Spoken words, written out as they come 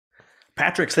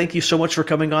Patrick, thank you so much for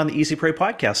coming on the Easy Pray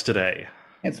podcast today.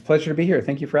 It's a pleasure to be here.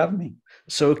 Thank you for having me.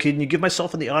 So, can you give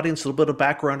myself and the audience a little bit of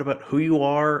background about who you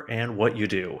are and what you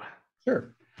do?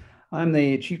 Sure. I'm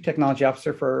the Chief Technology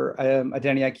Officer for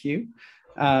Identity IQ.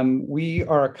 We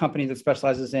are a company that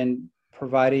specializes in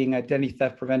providing identity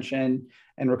theft prevention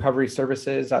and recovery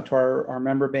services out to our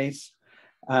member base,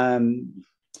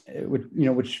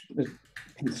 which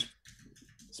can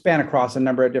span across a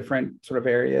number of different sort of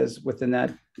areas within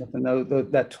that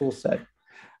tool set.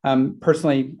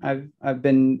 Personally, I've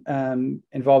been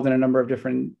involved in a number of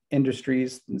different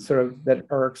industries, sort of that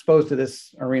are exposed to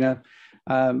this arena,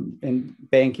 in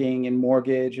banking, in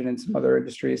mortgage, and in some other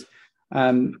industries,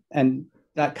 and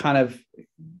that kind of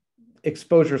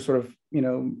exposure, sort of,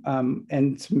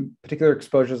 and some particular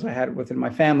exposures I had within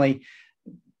my family,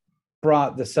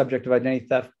 brought the subject of identity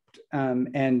theft,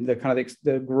 and the kind of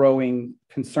the growing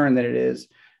concern that it is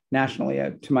nationally,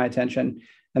 to my attention.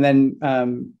 And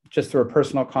then, just through a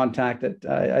personal contact at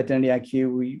Identity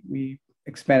IQ, we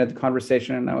expanded the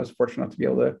conversation, and I was fortunate to be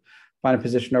able to find a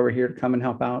position over here to come and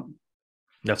help out.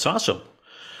 That's awesome.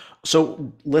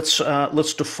 So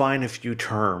let's define a few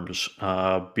terms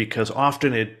because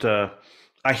often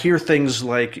I hear things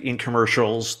like in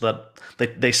commercials that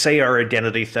they say are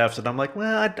identity theft, and I'm like,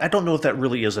 well, I don't know if that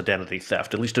really is identity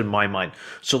theft, at least in my mind.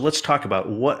 So let's talk about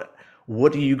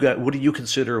what do you got? What do you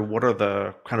consider? What are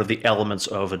the kind of the elements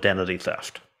of identity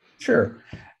theft? Sure.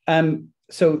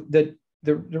 So the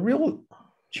real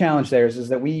challenge there is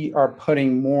that we are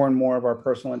putting more and more of our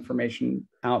personal information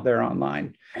out there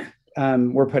online.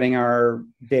 We're putting our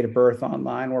date of birth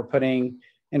online. We're putting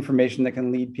information that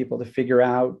can lead people to figure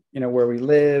out, where we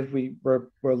live. We're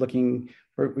looking.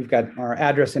 We've got our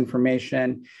address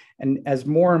information, and as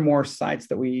more and more sites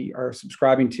that we are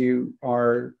subscribing to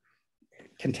are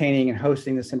containing and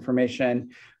hosting this information,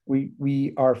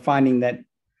 we are finding that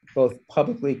both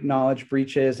publicly acknowledged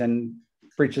breaches and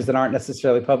breaches that aren't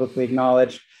necessarily publicly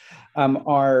acknowledged,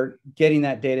 are getting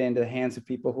that data into the hands of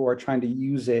people who are trying to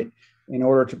use it in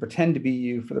order to pretend to be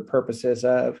you for the purposes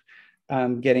of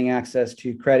getting access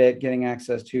to credit, getting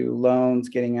access to loans,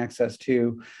 getting access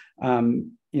to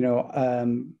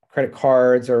credit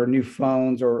cards or new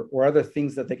phones, or other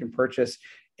things that they can purchase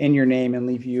in your name and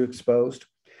leave you exposed. Mhm.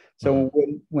 So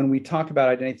when we talk about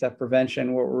identity theft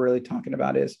prevention, what we're really talking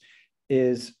about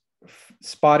is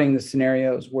spotting the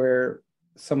scenarios where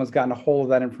someone's gotten a hold of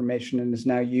that information and is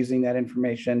now using that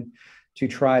information to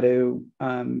try to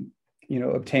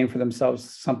obtain for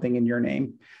themselves something in your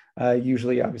name.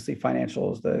 Usually, obviously,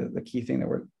 financial is the key thing that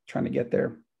we're trying to get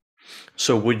there.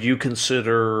 So would you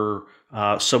consider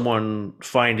someone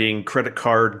finding credit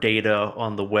card data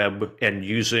on the web and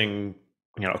using,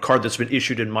 a card that's been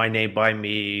issued in my name by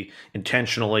me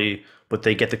intentionally, but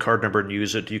they get the card number and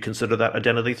use it? Do you consider that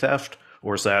identity theft,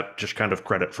 or is that just kind of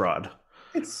credit fraud?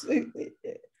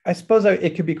 I suppose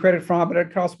it could be credit fraud, but it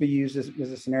could also be used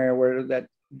as a scenario where that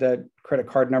credit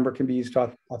card number can be used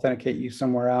to authenticate you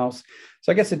somewhere else.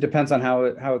 So I guess it depends on how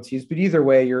it's used. But either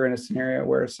way, you're in a scenario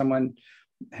where someone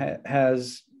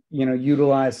has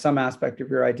utilized some aspect of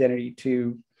your identity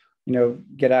to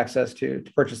get access to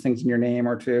purchase things in your name,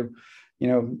 or to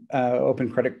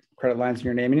open credit lines in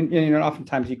your name. And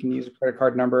oftentimes you can use a credit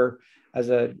card number as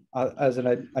an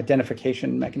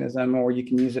identification mechanism, or you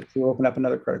can use it to open up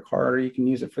another credit card, or you can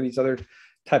use it for these other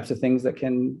types of things that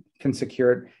can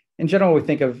secure it. In general, we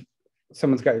think of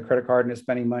someone's got your credit card and is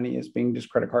spending money as being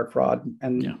just credit card fraud,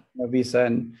 and Yeah. Visa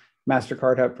and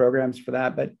MasterCard have programs for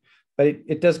that. But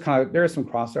it does kind of, there is some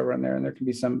crossover in there, and there can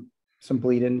be some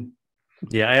bleed in.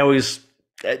 Yeah, I always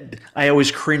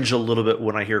cringe a little bit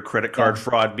when I hear credit card Yeah,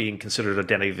 fraud being considered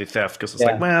identity theft because it's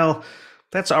like, yeah, well,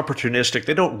 that's opportunistic.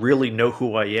 They don't really know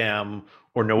who I am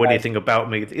or know right, anything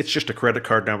about me. It's just a credit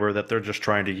card number that they're just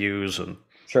trying to use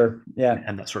sure, yeah,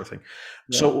 and that sort of thing.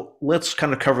 yeah. So let's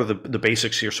kind of cover the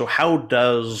basics here. So how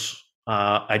does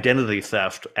identity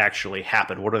theft actually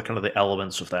happen? What are kind of the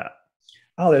elements of that?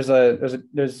 Oh, there's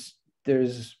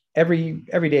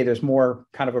every day there's more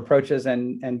kind of approaches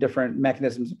and different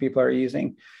mechanisms that people are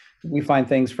using. We find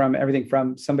things from everything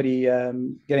from somebody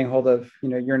getting hold of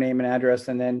your name and address,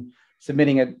 and then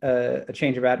submitting a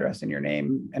change of address in your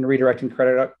name and redirecting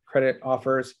credit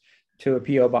offers to a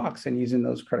PO box, and using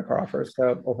those credit card offers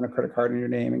to open a credit card in your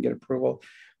name and get approval.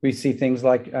 We see things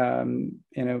like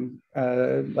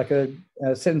like a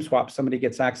SIM swap. Somebody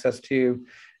gets access to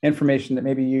information that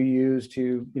maybe you use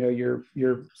to your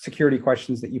security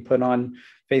questions that you put on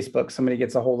Facebook. Somebody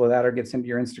gets a hold of that, or gets into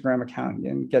your Instagram account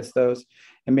and gets those,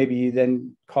 and maybe you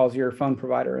then calls your phone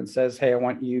provider and says, hey, I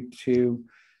want you to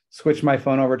switch my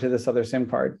phone over to this other SIM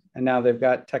card. And now they've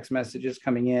got text messages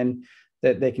coming in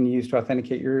that they can use to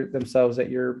authenticate themselves at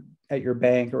your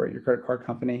bank or at your credit card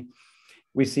company.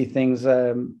 We see things,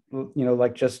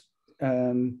 like just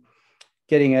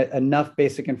getting enough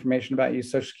basic information about you: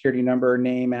 social security number,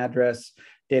 name, address,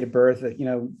 date of birth.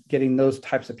 Getting those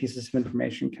types of pieces of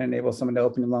information can enable someone to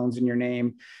open loans in your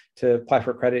name, to apply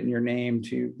for credit in your name,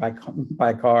 to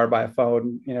buy a car, buy a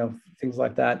phone, things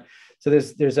like that. So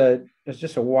there's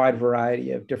just a wide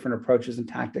variety of different approaches and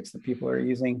tactics that people are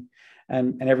using,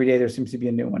 and every day there seems to be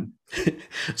a new one.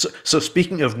 So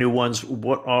speaking of new ones,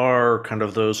 what are kind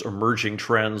of those emerging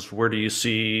trends? Where do you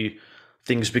see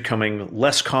things becoming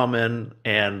less common,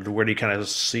 and where do you kind of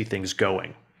see things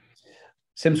going?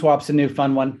 SIM swap's a new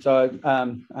fun one. So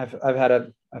I've had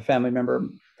a family member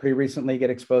pretty recently get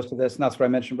exposed to this, and that's what I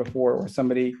mentioned before, where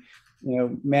somebody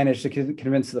managed to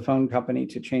convince the phone company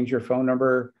to change your phone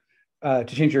number, to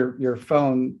change your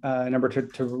phone number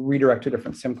to redirect to a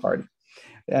different SIM card.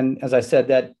 And as I said,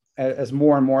 that as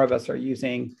more and more of us are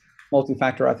using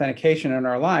multi-factor authentication in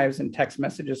our lives, and text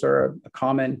messages are a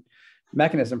common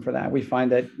mechanism for that, we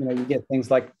find that you get things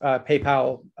like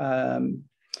PayPal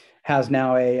has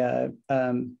now like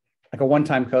a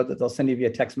one-time code that they'll send you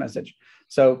via text message.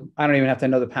 So I don't even have to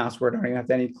know the password. I don't even have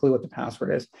any clue what the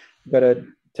password is. Go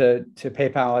to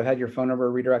PayPal. I've had your phone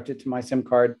number redirected to my SIM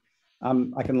card.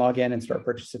 I can log in and start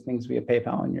purchasing things via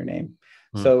PayPal in your name.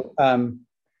 Hmm. So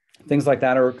things like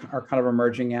that are kind of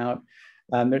emerging out.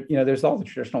 There's all the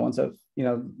traditional ones of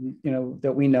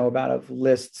that we know about, of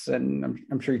lists, and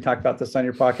I'm sure you talk about this on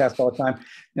your podcast all the time.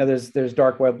 There's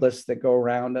dark web lists that go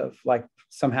around of like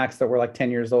some hacks that were like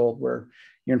 10 years old, where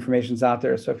your information's out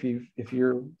there. So if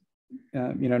you're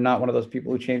not one of those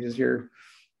people who changes your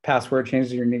password,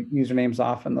 changes your usernames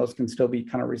often, those can still be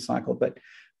kind of recycled. But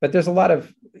there's a lot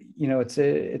of it's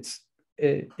a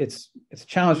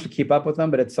challenge to keep up with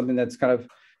them, but it's something that's kind of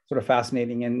sort of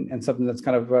fascinating, and something that's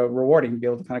kind of rewarding to be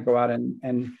able to kind of go out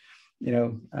and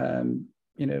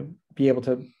be able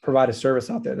to provide a service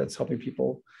out there that's helping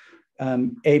people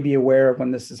be aware of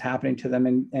when this is happening to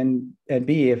them, and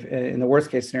B, if in the worst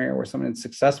case scenario where someone is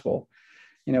successful,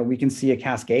 we can see a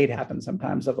cascade happen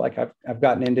sometimes of like, I've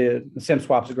gotten into SIM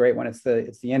swap's a great one. It's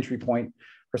the entry point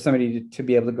for somebody to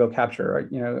be able to go capture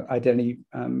identity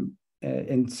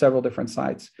in several different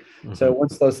sites. Mm-hmm. So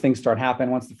once those things start happening,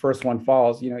 once the first one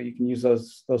falls, you can use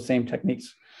those same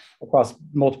techniques across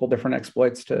multiple different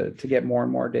exploits to get more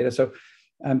and more data. So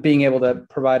being able to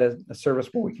provide a service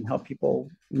where we can help people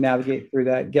navigate through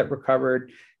that, get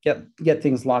recovered, get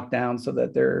things locked down so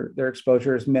that their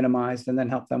exposure is minimized, and then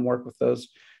help them work with those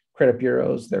credit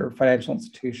bureaus, their financial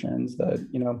institutions,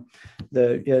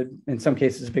 in some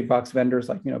cases big box vendors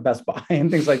like Best Buy and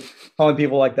things, like calling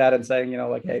people like that and saying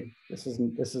like, hey, this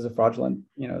is a fraudulent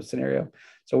scenario.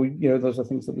 So those are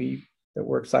things that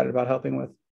we're excited about helping with.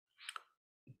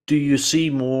 Do you see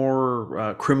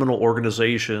more criminal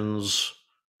organizations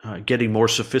getting more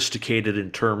sophisticated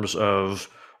in terms of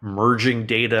merging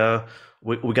data?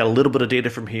 We got a little bit of data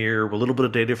from here, a little bit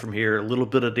of data from here, a little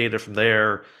bit of data from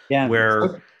there, yeah,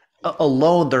 where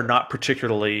alone they're not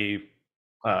particularly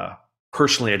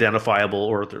personally identifiable,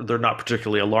 or they're not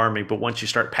particularly alarming. But once you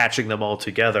start patching them all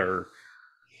together,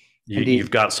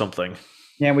 you've got something.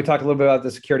 Yeah, and we talked a little bit about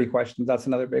the security questions. That's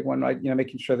another big one, right?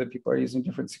 Making sure that people are using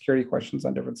different security questions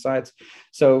on different sites.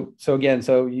 So again,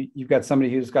 you've got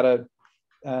somebody who's got a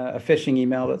phishing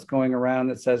email that's going around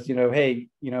that says, hey,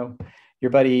 your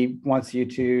buddy wants you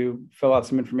to fill out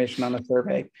some information on a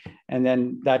survey, and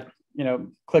then that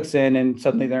clicks in, and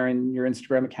suddenly they're in your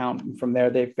Instagram account, and from there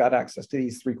they've got access to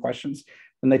these 3 questions.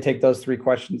 And they take those 3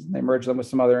 questions and they merge them with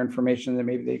some other information that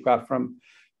maybe they've got from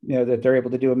that they're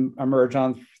able to do a merge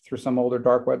on through some older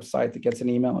dark website that gets an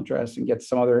email address and gets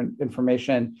some other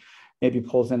information, maybe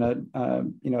pulls in a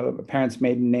parent's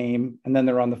maiden name, and then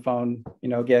they're on the phone,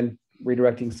 again,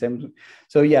 redirecting SIMs.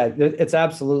 So yeah, it's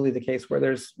absolutely the case where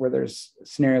there's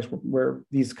scenarios where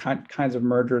these kinds of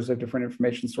mergers of different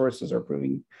information sources are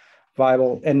proving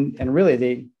viable. And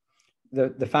really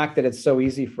the fact that it's so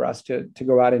easy for us to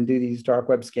go out and do these dark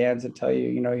web scans and tell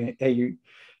you, hey,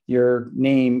 your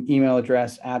name, email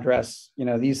address,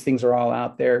 these things are all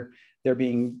out there. They're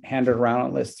being handed around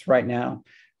on lists right now.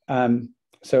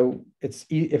 So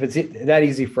if it's that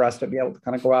easy for us to be able to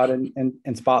kind of go out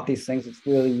and spot these things, it's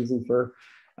really easy for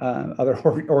other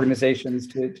organizations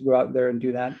to go out there and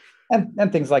do that.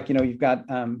 And things like, you've got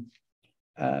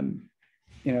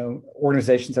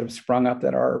organizations that have sprung up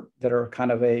that are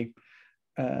kind of a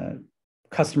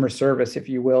customer service, if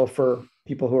you will, for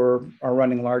people who are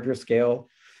running larger scale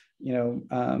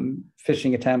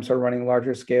phishing attempts, or running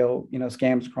larger scale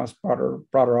scams across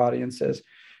broader audiences.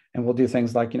 And we'll do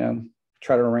things like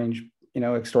try to arrange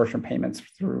extortion payments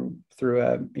through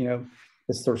a,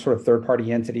 this sort of third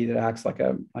party entity that acts like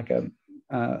a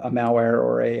malware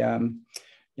or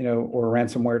or a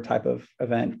ransomware type of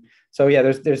event. So yeah,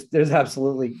 there's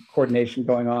absolutely coordination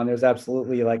going on. There's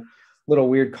absolutely like little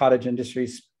weird cottage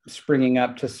industries springing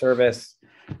up to service,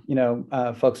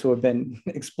 folks who have been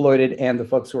exploited and the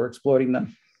folks who are exploiting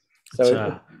them. It's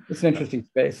So it's an interesting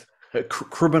space.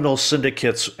 criminal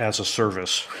syndicates as a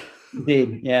service.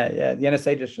 Indeed, yeah, yeah. The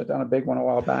NSA just shut down a big one a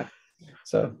while back.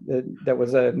 So that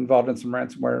was involved in some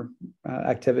ransomware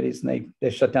activities, and they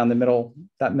shut down that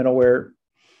middleware,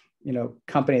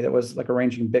 company that was like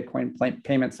arranging Bitcoin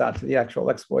payments out to the actual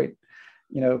exploit,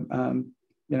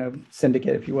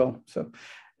 syndicate, if you will. So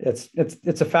it's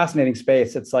a fascinating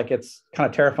space. It's like it's kind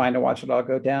of terrifying to watch it all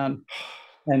go down,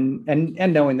 and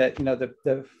knowing that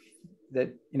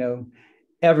that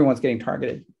everyone's getting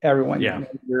targeted. Everyone, Yeah.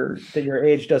 your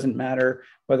age doesn't matter,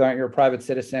 whether or not you're a private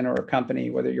citizen or a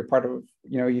company, whether you're part of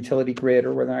a utility grid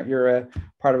or whether or not you're a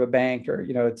part of a bank, or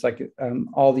it's like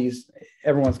all these,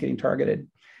 everyone's getting targeted,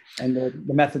 and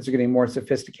the methods are getting more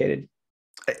sophisticated.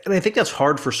 And I think that's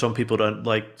hard for some people to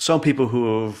like. Some people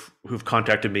who've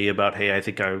contacted me about, hey, I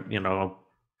think so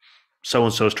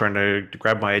and so is trying to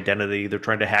grab my identity. They're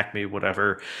trying to hack me,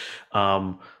 whatever.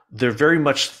 They very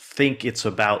much think it's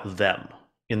about them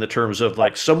in the terms of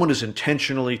like someone is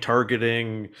intentionally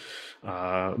targeting,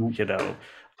 uh,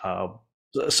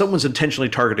 someone's intentionally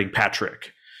targeting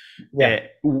Patrick. Yeah,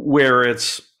 Where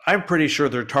I'm pretty sure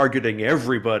they're targeting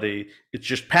everybody. It's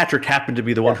just Patrick happened to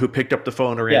be the one yeah, who picked up the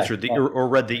phone or yeah, answered yeah, or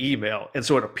read the email. And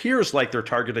so it appears like they're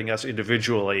targeting us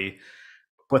individually,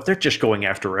 but they're just going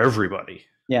after everybody.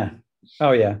 yeah.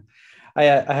 Oh yeah.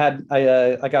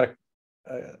 I got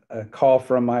a call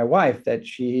from my wife that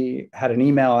she had an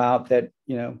email out that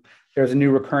there's a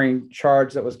new recurring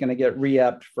charge that was going to get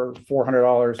re-upped for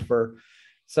 $400 for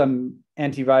some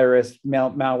antivirus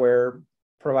malware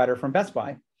provider from Best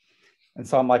Buy. And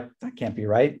so I'm like, that can't be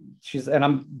right. And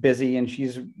I'm busy and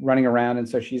she's running around. And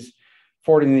so she's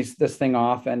forwarding this thing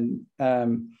off. And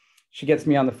she gets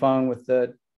me on the phone with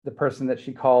the person that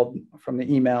she called from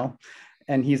the email.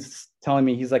 And he's telling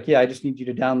me, he's like, yeah, I just need you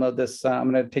to download this. I'm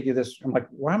going to take you this. I'm like,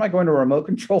 why am I going to remote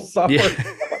control software?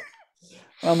 Yeah.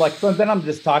 I'm like, so then I'm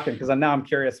just talking because I'm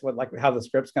curious how the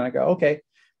script's going to go. Okay.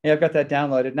 Yeah, I've got that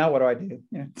downloaded. Now what do I do?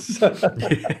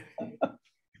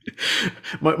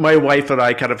 My wife and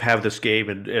I kind of have this game,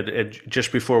 and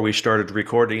just before we started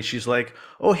recording, she's like,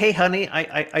 "Oh, hey, honey,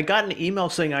 I got an email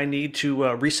saying I need to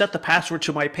reset the password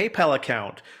to my PayPal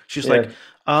account." She's Yeah. like,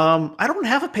 I don't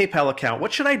have a PayPal account.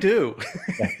 What should I do?"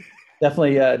 Yeah.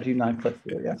 Definitely do not click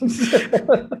through. Yeah.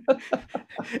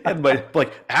 And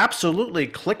like, absolutely,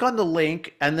 click on the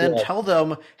link and then Yeah. tell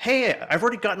them, "Hey, I've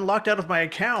already gotten locked out of my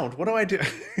account. What do I do?"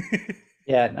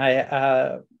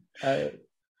 Yeah.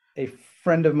 A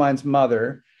friend of mine's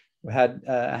mother had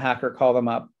a hacker call them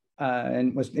up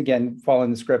and was again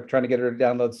following the script, trying to get her to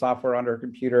download software on her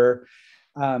computer.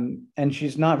 And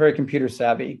she's not very computer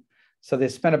savvy. So they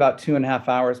spent about 2.5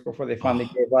 hours before they finally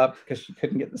Oh, gave up because she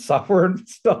couldn't get the software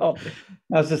installed.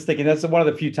 I was just thinking that's one of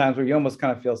the few times where you almost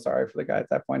kind of feel sorry for the guy at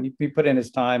that point. He put in his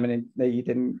time and he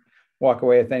didn't walk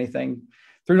away with anything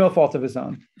through no fault of his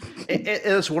own.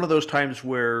 it's one of those times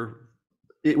where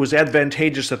it was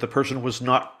advantageous that the person was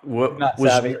not Not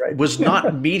savvy, right? was not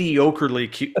mediocrely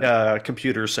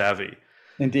computer savvy,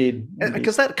 Indeed, indeed.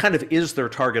 because that kind of is their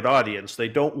target audience. They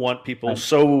don't want people Right.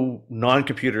 so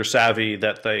non-computer savvy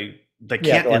that they Yeah,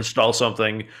 can't install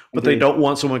something, but they indeed. don't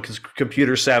want someone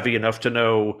computer savvy enough to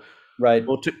know, Right.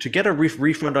 well, to get a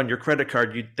refund on your credit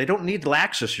card, they don't need to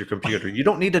access your computer. You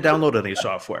don't need to download any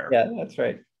software. Yeah, that's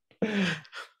right.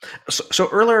 So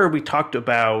earlier we talked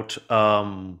about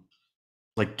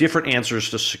like different answers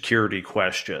to security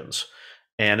questions,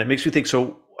 and it makes me think.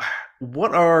 So,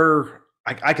 what are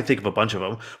I can think of a bunch of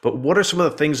them, but what are some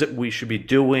of the things that we should be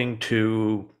doing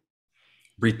to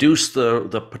reduce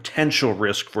the potential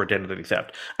risk for identity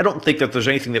theft? I don't think that there's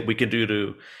anything that we can do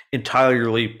to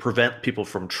entirely prevent people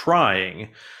from trying,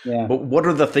 Yeah. but what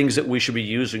are the things that we should be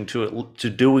using to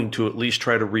at least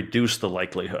try to reduce the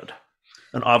likelihood?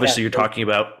 And Yeah. obviously, you're talking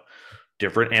about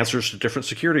different answers to different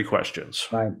security questions.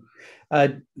 Right. Uh,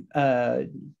 uh,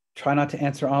 Try not to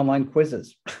answer online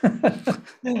quizzes on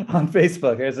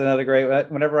Facebook. There's another great.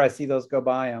 Whenever I see those go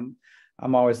by,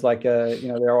 I'm always like,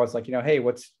 they're always like, hey,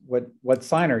 what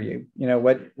sign are you?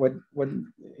 What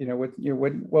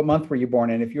month were you born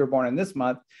in? If you were born in this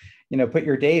month, put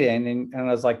your date in. And I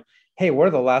was like, hey, what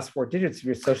are the last 4 digits of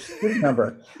your social security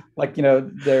number? Like,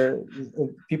 there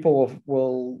people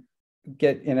will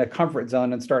get in a comfort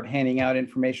zone and start handing out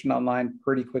information online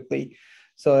pretty quickly.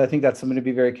 So I think that's something to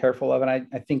be very careful of. And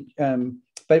I think,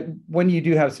 but when you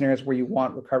do have scenarios where you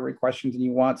want recovery questions and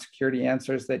you want security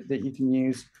answers that you can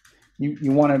use,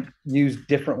 you want to use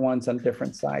different ones on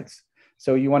different sites.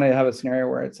 So you want to have a scenario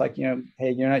where it's like,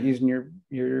 hey, you're not using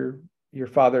your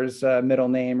father's middle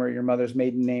name or your mother's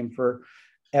maiden name for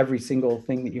every single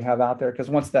thing that you have out there, because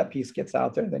once that piece gets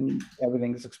out there, then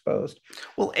everything is exposed.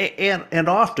 Well, and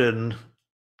often,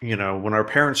 when our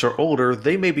parents are older,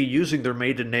 they may be using their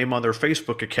maiden name on their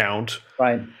Facebook account.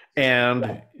 Right.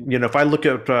 And, Yeah. if I look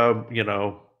at,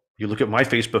 you look at my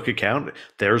Facebook account,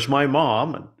 there's my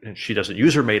mom, and she doesn't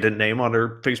use her maiden name on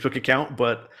her Facebook account,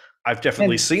 but I've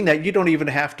definitely And seen that. You don't even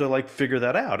have to like figure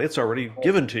that out. It's already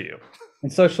given to you.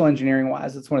 and social engineering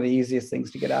wise, it's one of the easiest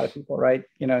things to get out of people, right?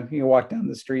 You walk down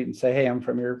the street and say, hey, I'm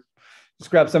from your, just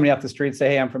grab somebody off the street and say,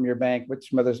 hey, I'm from your bank,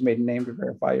 which mother's maiden name to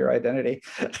verify your identity.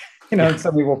 Yeah. And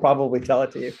somebody will probably tell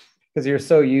it to you because you're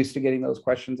so used to getting those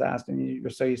questions asked and you're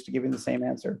so used to giving the same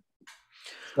answer.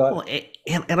 Well, So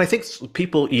and I think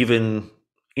people even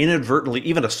inadvertently,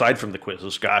 even aside from the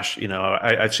quizzes, gosh,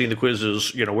 I've seen the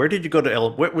quizzes, where did you go to,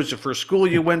 what was the first school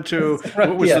you went to?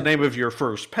 What was yeah, the name of your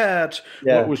first pet? What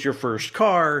yeah, was your first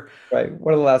car? right.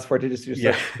 What are the last four digits of your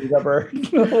Yeah. social security number?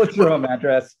 What's your home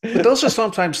address? But those are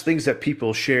sometimes things that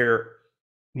people share,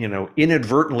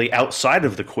 inadvertently outside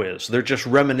of the quiz. They're just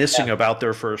reminiscing Yeah. about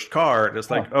their first car. And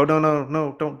it's like, Oh, oh, no, no,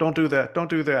 no, don't do that. Don't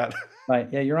do that. right.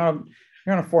 Yeah, you're on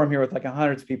a forum here with like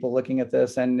hundreds of people looking at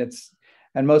this, and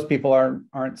most people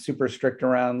aren't super strict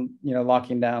around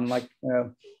locking down like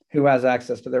who has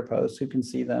access to their posts, who can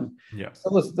see them. Yeah. So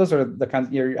those are the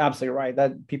kinds. You're absolutely right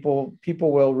that people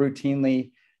will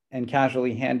routinely and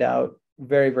casually hand out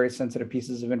very very sensitive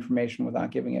pieces of information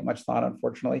without giving it much thought,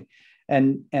 unfortunately,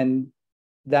 and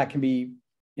that can be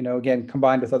again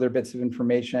combined with other bits of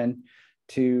information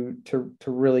to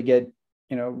really get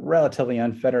relatively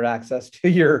unfettered access to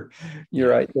Yeah.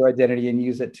 your identity and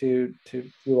use it to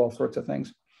do all sorts of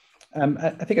things.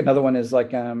 I think another one is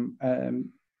like so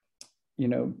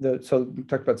we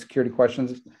talked about security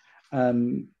questions.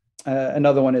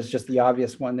 Another one is just the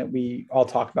obvious one that we all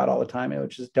talk about all the time,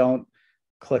 which is don't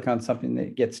click on something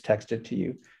that gets texted to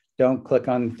you. Don't click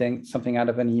on something out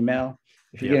of an email.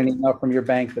 If you get Yep. an email from your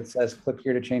bank that says click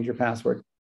here to change your password,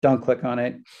 don't click on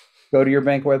it. Go to your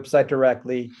bank website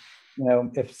directly.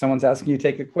 If someone's asking you to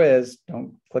take a quiz,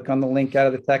 don't click on the link out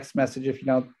of the text message if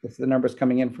the number's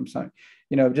coming in from some,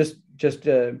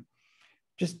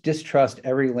 just distrust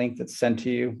every link that's sent to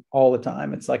you all the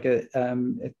time. It's like it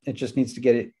just needs to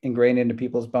get it ingrained into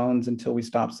people's bones until we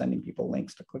stop sending people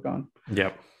links to click on.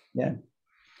 Yep. Yeah.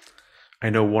 I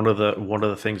know one of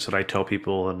the things that I tell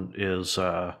people is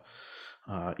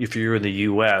if you're in the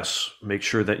U.S., make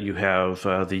sure that you have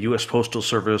the U.S. Postal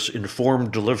Service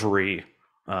informed delivery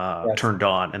Yes. turned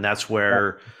on, and that's Yeah.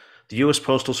 where the U.S.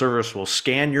 Postal Service will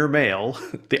scan your mail,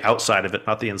 the outside of it,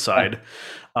 not the Yeah. inside,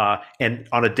 and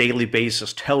on a daily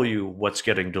basis tell you what's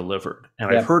getting delivered. And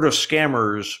I've Yeah. heard of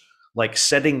scammers like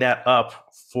setting that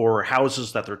up for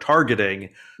houses that they're targeting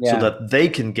so Yeah. that they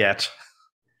can get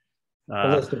A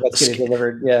uh, list of what's getting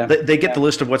delivered. Yeah. they get Yeah. the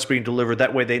list of what's being delivered.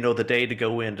 That way they know the day to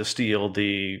go in to steal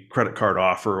the credit card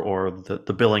offer or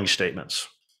the billing statements.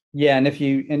 Yeah,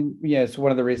 it's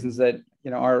one of the reasons that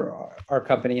our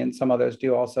company and some others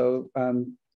do also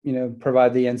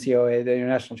provide the NCOA, the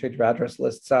International Change of Address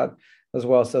lists out as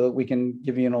well, so that we can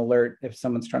give you an alert if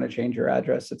someone's trying to change your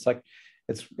address. It's like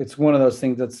it's one of those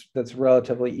things that's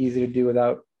relatively easy to do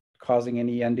without causing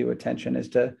any undue attention. Is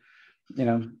to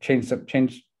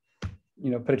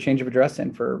put a change of address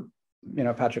in for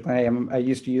Patrick. Hey, I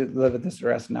used to live at this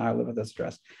address, now I live at this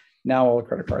address. Now all the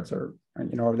credit cards are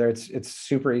over there. It's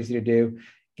super easy to do.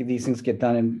 These things get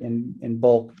done in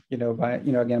bulk,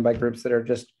 by groups that are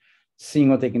just seeing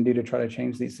what they can do to try to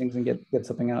change these things and get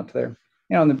something out to there.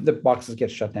 And the boxes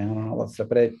get shut down and all that stuff.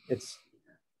 But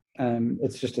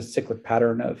it's just a cyclic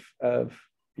pattern of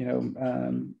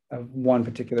one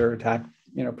particular attack,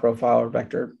 profile or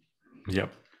vector.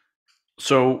 Yep.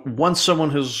 So once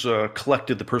someone has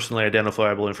collected the personally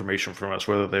identifiable information from us,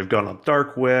 whether they've gone on the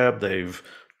dark web, they've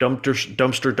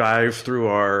dumpster dive through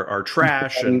our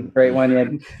trash, and Great one. Yeah.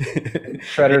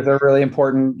 Shredders are really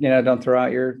important. Don't throw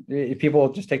out if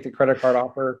people just take the credit card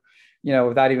offer,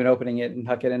 without even opening it and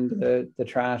huck it into the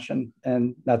trash.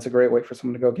 And that's a great way for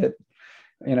someone to go get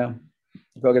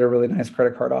a really nice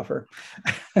credit card offer.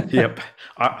 yep,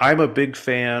 I'm a big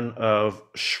fan of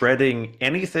shredding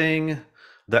anything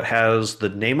that has the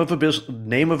name of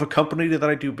a company that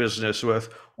I do business with,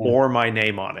 Yeah. or my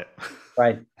name on it.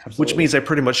 Right. Which Absolutely. means I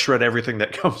pretty much shred everything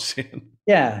that comes in.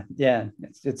 Yeah. Yeah.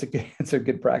 It's a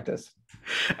good practice.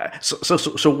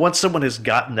 So once someone has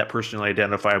gotten that personally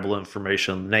identifiable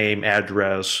information, name,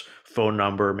 address, phone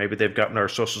number, maybe they've gotten our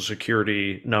social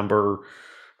security number,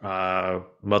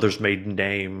 mother's maiden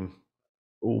name,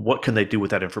 what can they do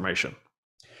with that information?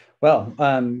 Well,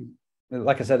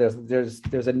 like I said,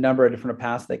 there's a number of different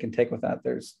paths they can take with that.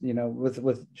 There's,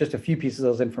 with just a few pieces of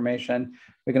those information,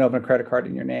 we can open a credit card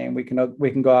in your name. We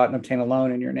can go out and obtain a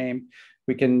loan in your name.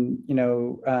 We can,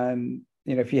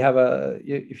 if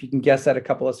you can guess at a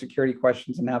couple of security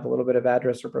questions and have a little bit of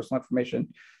address or personal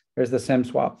information, there's the SIM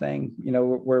swap thing,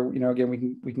 where, again,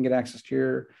 we can get access to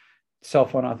your cell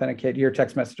phone authenticate, your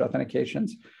text message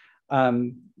authentications.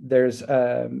 There's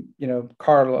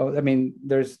car. I mean,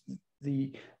 there's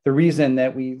the reason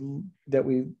that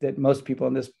most people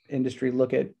in this industry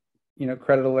look at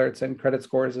credit alerts and credit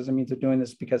scores as a means of doing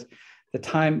this, because the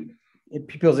time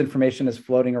people's information is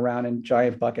floating around in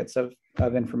giant buckets of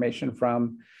information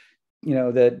from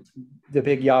the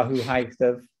big Yahoo hikes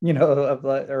of of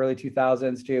the early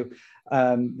 2000s to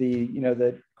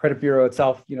the credit bureau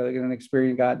itself. An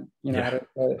Experian got Yeah.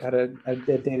 had a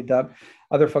data dump.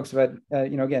 Other folks have had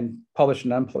again, published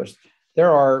and unpublished.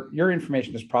 Your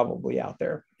information is probably out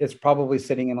there. It's probably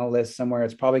sitting in a list somewhere.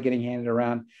 It's probably getting handed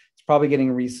around. It's probably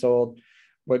getting resold.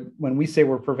 But when we say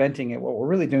we're preventing it, what we're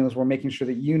really doing is we're making sure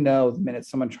that the minute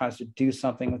someone tries to do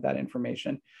something with that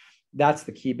information, that's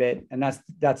the key bit, and that's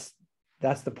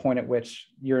the point at which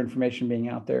your information being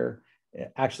out there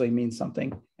actually means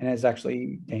something and is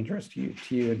actually dangerous to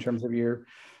you in terms of your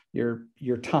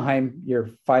time, your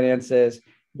finances,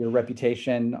 your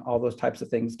reputation. All those types of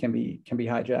things can be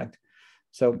hijacked.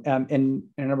 So in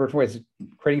a number of ways,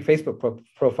 creating Facebook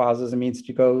profiles is a means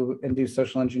to go and do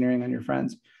social engineering on your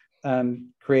friends.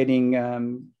 Creating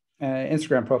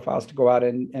Instagram profiles to go out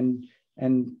and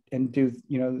do,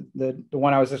 the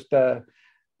one I was just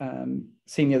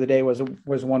seeing the other day was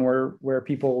one where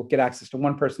people get access to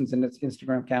one person's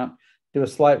Instagram account, do a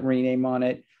slight rename on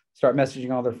it, start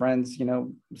messaging all their friends.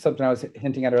 Something I was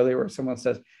hinting at earlier, where someone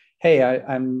says, "Hey,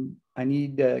 I want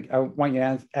you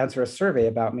to answer a survey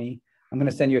about me. I'm going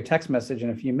to send you a text message in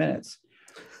a few minutes."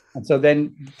 And so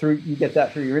then you get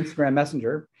that through your Instagram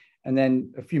Messenger. And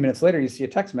then a few minutes later, you see a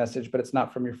text message, but it's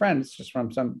not from your friend. It's just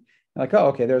from like, oh,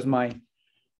 okay, there's my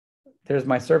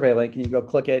survey link. And you go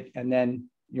click it, and then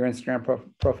your Instagram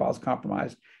profile is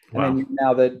compromised. And Wow. then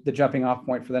now the jumping off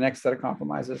point for the next set of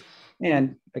compromises.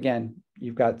 And again,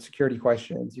 you've got security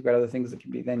questions. You've got other things that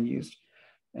can be then used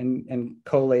and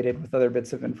collated with other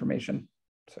bits of information.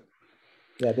 So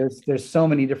yeah, there's so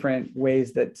many different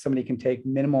ways that somebody can take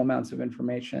minimal amounts of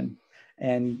information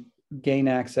and gain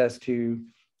access to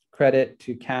credit,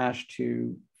 to cash,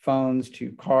 to phones,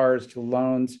 to cars, to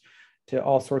loans, to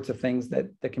all sorts of things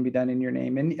that can be done in your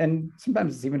name. And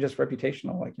sometimes it's even just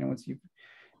reputational. Like,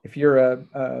 if you're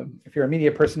a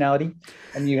media personality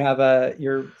and you have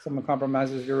someone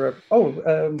compromises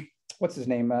what's his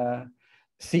name?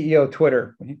 CEO of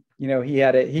Twitter. He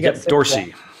got Yep.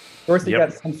 Dorsey. Dorsey got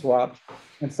Yep. SIM swapped,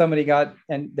 and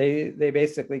they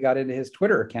basically got into his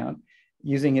Twitter account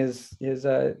using his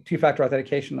two-factor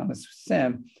authentication on his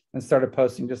SIM and started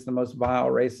posting just the most vile,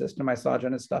 racist, and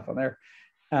misogynist stuff on there.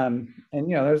 And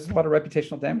there's a lot of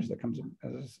reputational damage that comes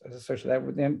as associated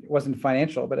with that. It wasn't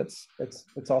financial, but it's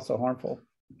also harmful.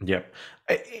 Yep.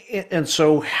 And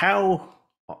so how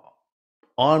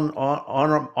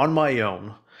on my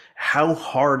own, how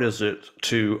hard is it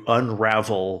to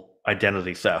unravel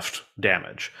identity theft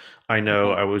damage? I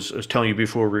know I was telling you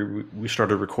before we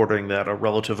started recording that a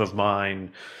relative of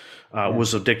mine Yeah,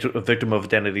 was a victim of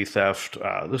identity theft.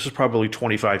 This is probably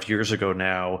 25 years ago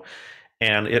now,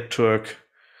 and it took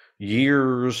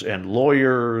years and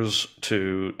lawyers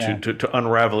yeah, to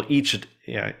unravel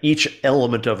each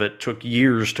element of it took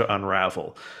years to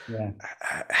unravel. yeah.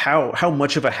 How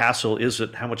much of a hassle is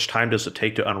it? How much time does it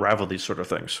take to unravel these sort of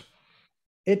things?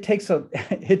 It takes a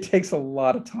it takes a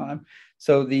lot of time.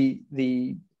 So again,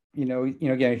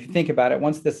 if you think about it,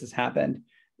 once this has happened,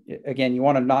 again, you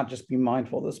want to not just be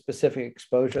mindful of the specific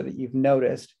exposure that you've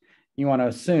noticed. You want to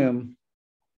assume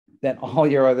that all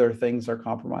your other things are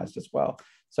compromised as well.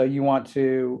 So you want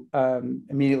to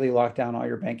immediately lock down all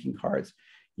your banking cards.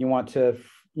 You want to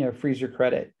freeze your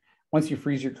credit. Once you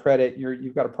freeze your credit,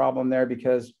 you've got a problem there,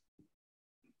 because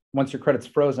once your credit's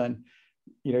frozen,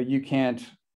 you can't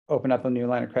open up a new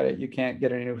line of credit. You can't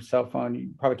get a new cell phone.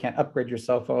 You probably can't upgrade your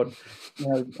cell phone.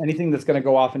 Anything that's going to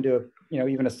go off into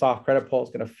even a soft credit pull is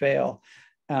going to fail.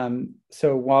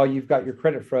 So while you've got your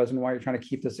credit frozen, while you're trying to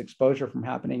keep this exposure from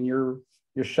happening, you're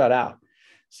shut out.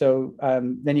 So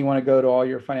then you want to go to all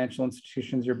your financial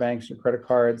institutions, your banks, your credit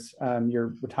cards,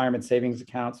 your retirement savings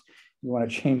accounts. You want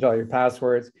to change all your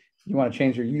passwords. You want to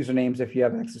change your usernames if you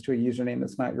have access to a username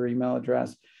that's not your email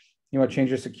address. You want to change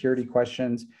your security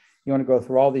questions. You want to go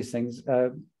through all these things. Uh,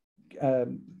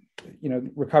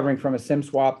 Recovering from a SIM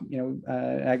swap,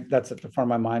 that's at the front of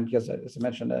my mind because, as I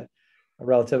mentioned, a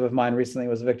relative of mine recently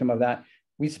was a victim of that.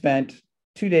 We spent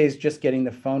 2 days just getting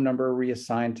the phone number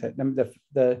reassigned to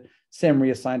the SIM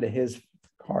reassigned to his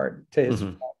card, to his Hmm.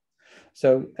 phone.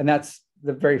 So, and that's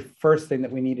the very first thing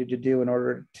that we needed to do in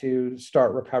order to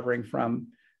start recovering from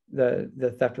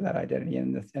the theft of that identity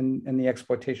and the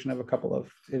exploitation of a couple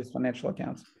of his financial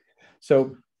accounts.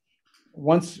 So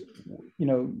once,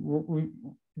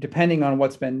 depending on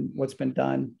what's been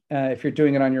done, if you're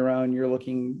doing it on your own,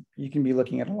 you can be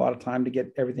looking at a lot of time to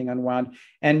get everything unwound,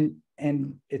 and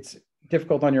it's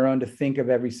difficult on your own to think of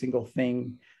every single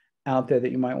thing out there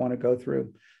that you might want to go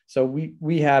through. So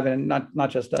we have, and not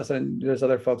just us, and there's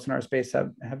other folks in our space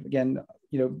have again,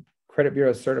 credit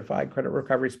bureau certified credit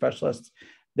recovery specialists.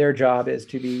 Their job is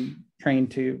to be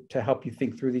trained to help you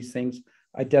think through these things,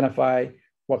 identify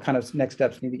what kind of next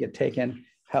steps need to get taken,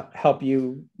 help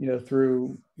you,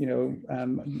 through,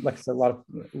 like I said, a lot of,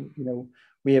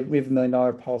 we have $1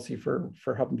 million policy for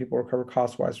helping people recover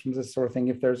cost wise from this sort of thing.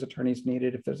 If there's attorneys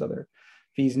needed, if there's other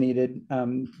fees needed,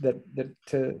 that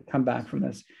to come back from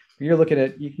this. You're looking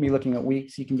at, you can be looking at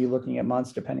weeks, you can be looking at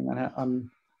months, depending on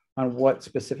what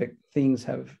specific things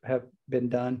have been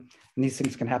done. And these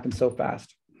things can happen so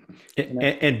fast.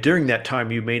 And during that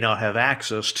time, you may not have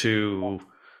access to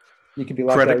You could be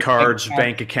locked out credit of your bank cards, account.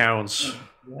 bank accounts.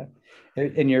 Yeah.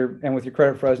 And with your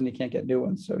credit frozen, you can't get new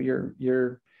ones. So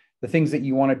the things that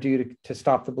you want to do to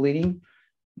stop the bleeding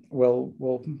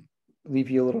will leave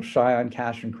you a little shy on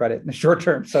cash and credit in the short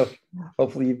term. So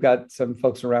hopefully you've got some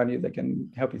folks around you that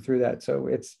can help you through that. So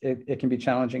it can be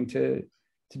challenging to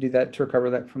do that, to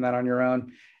recover that from that on your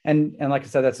own. And like I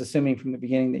said, that's assuming from the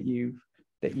beginning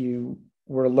that you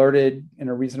were alerted in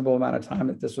a reasonable amount of time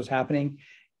that this was happening,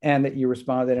 and that you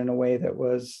responded in a way that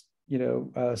was,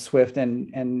 swift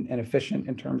and efficient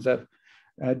in terms of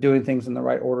doing things in the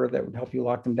right order that would help you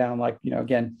lock them down. Like,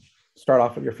 again, start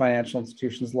off with your financial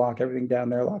institutions, lock everything down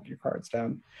there, lock your cards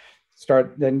down,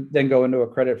 then go into a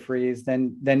credit freeze,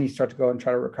 then you start to go and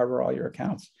try to recover all your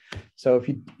accounts. So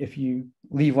if you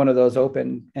leave one of those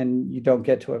open and you don't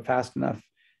get to it fast enough,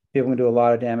 people can do a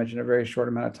lot of damage in a very short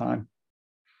amount of time.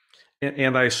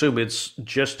 And I assume it's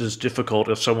just as difficult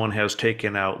if someone has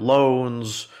taken out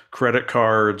loans, credit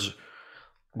cards,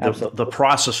 the Absolutely.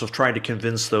 process of trying to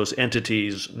convince those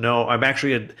entities, no,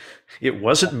 it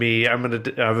wasn't me. I'm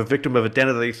a victim of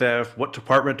identity theft. What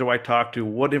department do I talk to?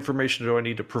 What information do I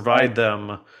need to provide Right.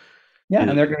 them? Yeah,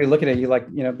 and It- they're going to be looking at you like,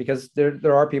 because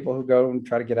there are people who go and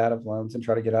try to get out of loans and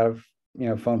try to get out of,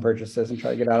 phone purchases and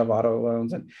try to get out of auto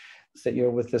loans and set you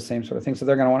with the same sort of thing. So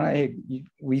they're going to want to, hey,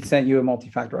 we sent you a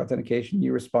multi-factor authentication,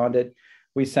 you responded.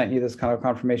 We sent you this kind of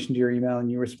confirmation to your email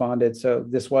and you responded. So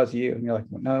this was you. And you're like,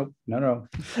 well, no.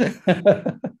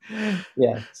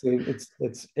 Yeah. So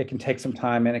it can take some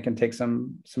time and it can take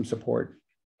some support.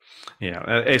 yeah,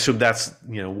 I assume that's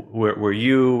where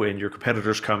you and your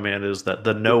competitors come in, is that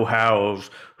the know-how of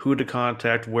who to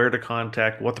contact, where to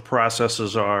contact, what the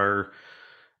processes are,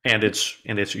 and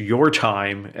it's your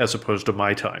time as opposed to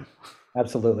my time.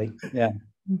 Absolutely. Yeah.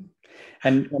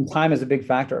 And time is a big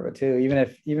factor of it too. Even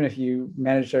if you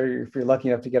manage, or if you're lucky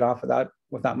enough to get off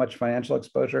without much financial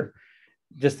exposure,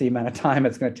 just the amount of time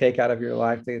it's going to take out of your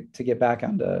life to get back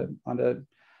onto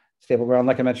stable ground.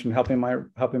 Like I mentioned, helping my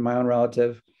own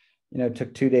relative,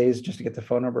 took 2 days just to get the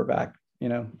phone number back,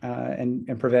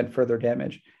 and prevent further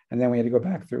damage. And then we had to go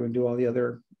back through and do all the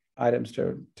other items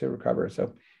to recover.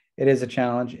 So it is a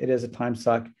challenge. It is a time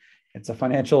suck. It's a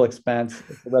financial expense.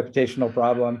 It's a reputational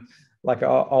problem. Like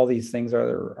all these things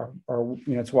are,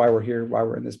 it's why we're here, why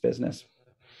we're in this business.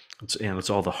 And it's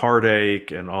all the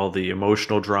heartache and all the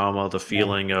emotional drama, the Yeah.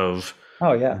 feeling of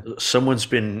Oh yeah. someone's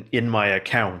been in my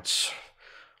accounts,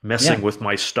 Yeah. messing with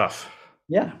my stuff.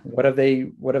 Yeah. What have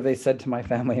they said to my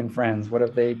family and friends? What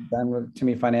have they done to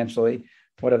me financially?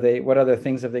 What other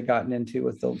things have they gotten into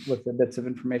with the bits of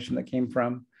information that came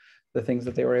from the things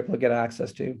that they were able to get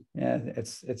access to? Yeah,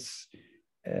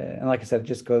 and like I said, it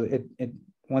just goes, it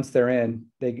once they're in,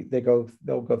 they'll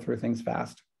go through things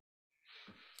fast.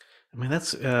 I mean,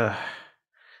 it's got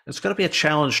to be a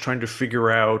challenge trying to figure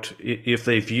out if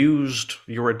they've used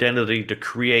your identity to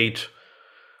create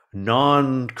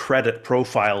non-credit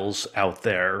profiles out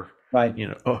there, Right.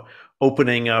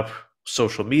 opening up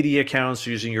social media accounts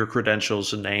using your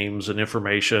credentials and names and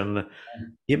information.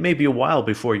 It may be a while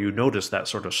before you notice that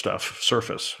sort of stuff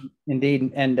surface.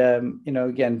 Indeed. And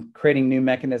again, creating new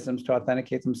mechanisms to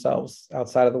authenticate themselves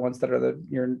outside of the ones that are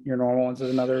your normal ones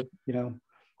is another,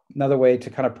 another way to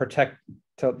kind of protect,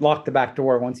 to lock the back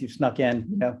door once you've snuck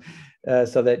in,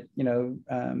 so that,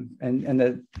 and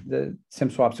the SIM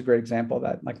swap's a great example of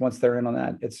that. Like once they're in on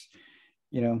that, it's,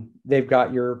 they've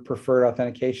got your preferred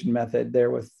authentication method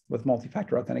there with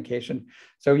multi-factor authentication.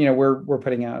 So, we're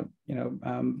putting out,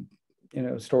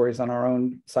 stories on our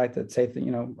own site that say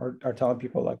that, are telling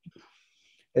people like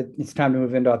it's time to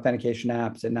move into authentication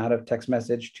apps and not a text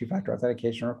message two-factor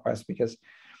authentication request, because,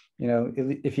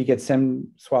 if you get SIM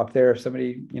swap there, if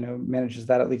somebody, manages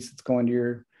that, at least it's going to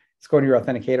your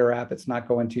authenticator app. It's not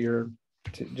going to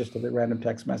just a random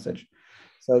text message.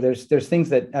 So there's things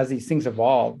that, as these things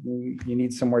evolve, you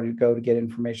need somewhere to go to get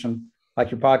information, like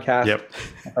your podcast, Yep.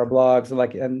 like our blogs,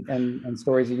 like and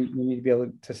stories. You need to be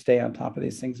able to stay on top of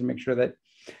these things and make sure that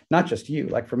not just you.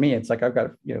 Like for me, it's like I've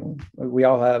got, we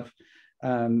all have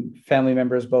family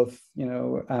members, both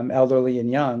elderly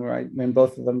and young, right? And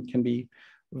both of them can be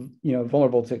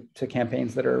vulnerable to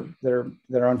campaigns that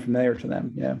are unfamiliar to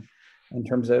them, in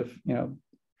terms of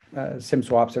SIM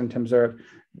swaps, or in terms of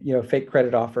fake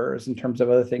credit offers, in terms of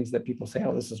other things that people say,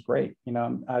 oh, this is great,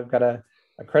 I've got a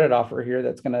credit offer here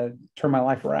that's going to turn my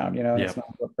life around, and Yep. it's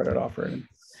not a credit offer,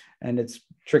 and it's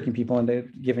tricking people into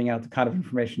giving out the kind of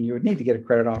information you would need to get a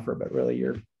credit offer, but really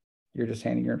you're just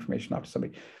handing your information off to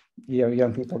somebody.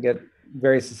 Young people get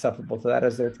very susceptible to that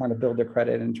as they're trying to build their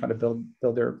credit and trying to build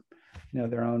their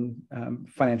their own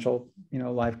financial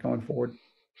life going forward.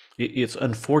 It's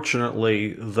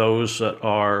unfortunately those that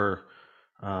are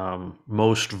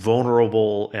most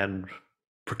vulnerable and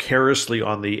precariously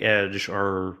on the edge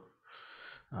are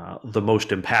the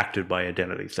most impacted by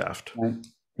identity theft. Right.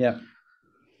 Yeah.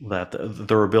 That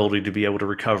their ability to be able to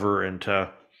recover and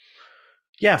to,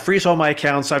 freeze all my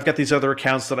accounts. I've got these other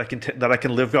accounts that I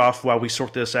can live off while we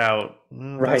sort this out.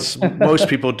 Right. Most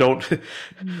people don't.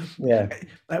 Yeah.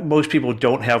 Most people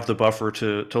don't have the buffer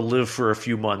to live for a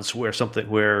few months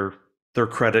where their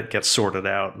credit gets sorted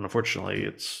out, and unfortunately,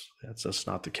 it's just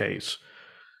not the case.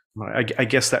 I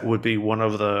guess that would be one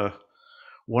of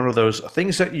those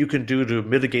things that you can do to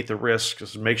mitigate the risk,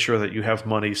 is make sure that you have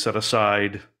money set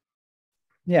aside.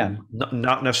 Yeah.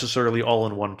 Not necessarily all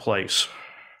in one place.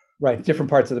 Right. Different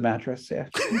parts of the mattress. Yeah.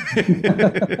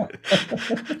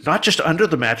 Not just under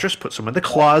the mattress. Put some in the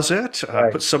closet.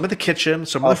 Right. Put some in the kitchen.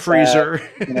 Some in the freezer.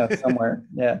 Somewhere.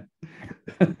 Yeah.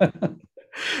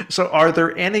 So, are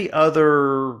there any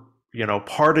other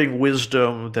parting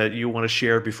wisdom that you want to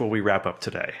share before we wrap up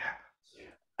today?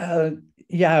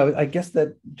 Yeah, I guess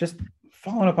that just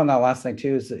following up on that last thing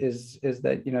too is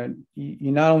that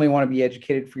you not only want to be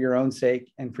educated for your own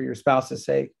sake and for your spouse's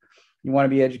sake, you want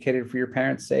to be educated for your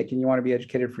parents' sake, and you want to be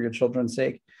educated for your children's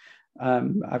sake.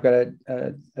 I've got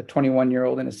a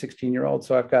 21-year-old and a 16-year-old,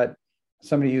 so I've got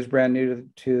somebody who's brand new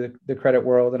to the credit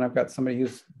world, and I've got somebody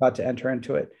who's about to enter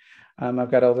into it. I've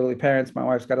got elderly parents. My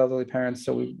wife's got elderly parents,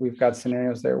 so we've got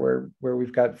scenarios there where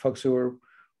we've got folks who are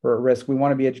at risk. We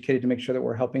want to be educated to make sure that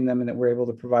we're helping them and that we're able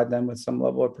to provide them with some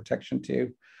level of protection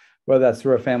too, whether that's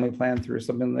through a family plan, through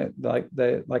something that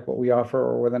like what we offer,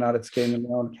 or whether or not it's getting in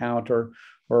their own account, or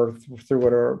through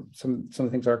what are some of the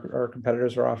things our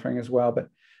competitors are offering as well.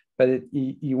 But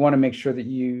you want to make sure that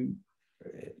you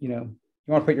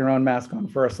want to put your own mask on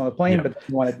first on the plane, yeah. But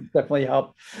you want to definitely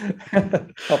help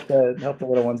the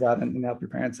little ones out and help your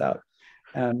parents out,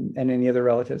 and any other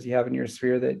relatives you have in your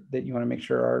sphere that you want to make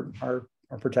sure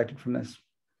are protected from this.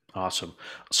 Awesome.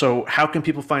 So how can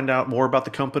people find out more about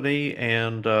the company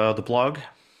and the blog?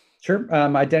 Sure.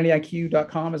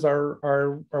 IdentityIQ.com is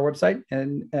our website.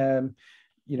 And,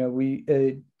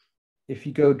 if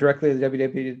you go directly to the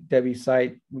www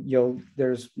site,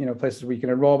 there's places where you can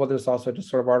enroll, but there's also just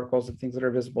sort of articles and things that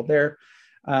are visible there.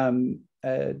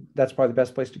 That's probably the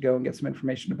best place to go and get some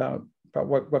information about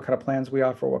what kind of plans we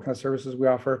offer, what kind of services we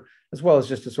offer, as well as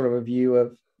just a sort of a view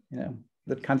of,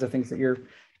 the kinds of things that you're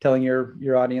telling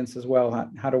your audience as well.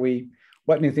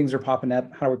 What new things are popping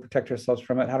up? How do we protect ourselves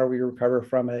from it? How do we recover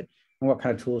from it? And what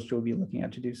kind of tools should we be looking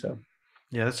at to do so?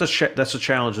 Yeah, that's a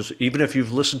challenge. Even if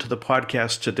you've listened to the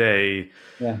podcast today,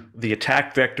 yeah, the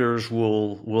attack vectors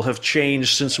will have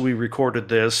changed since we recorded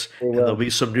this, and there'll be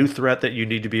some new threat that you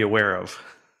need to be aware of.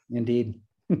 Indeed.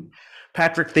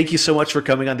 Patrick, thank you so much for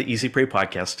coming on the Easy Pray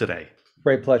podcast today.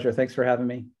 Great pleasure. Thanks for having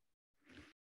me.